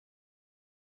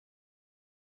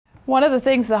One of the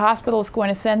things the hospital is going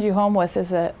to send you home with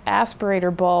is an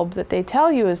aspirator bulb that they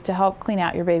tell you is to help clean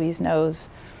out your baby's nose.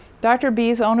 Dr.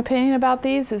 B's own opinion about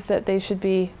these is that they should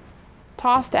be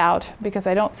tossed out because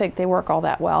I don't think they work all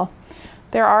that well.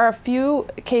 There are a few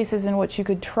cases in which you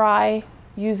could try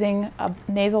using a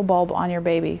nasal bulb on your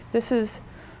baby. This is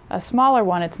a smaller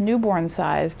one, it's newborn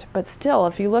sized, but still,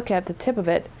 if you look at the tip of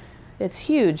it, it's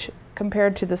huge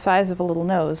compared to the size of a little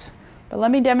nose. But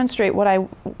let me demonstrate what I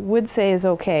would say is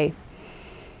okay.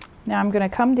 Now I'm going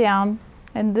to come down,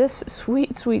 and this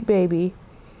sweet, sweet baby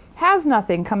has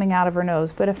nothing coming out of her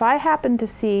nose, but if I happen to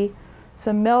see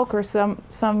some milk or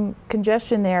some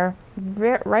congestion there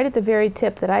right at the very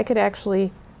tip that I could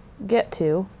actually get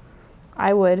to,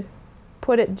 I would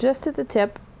put it just at the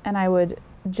tip and I would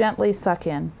gently suck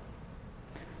in.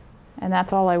 And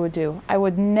that's all I would do. I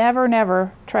would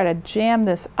never try to jam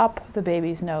this up the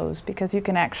baby's nose because you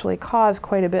can actually cause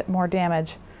quite a bit more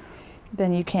damage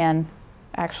than you can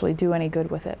actually do any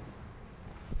good with it.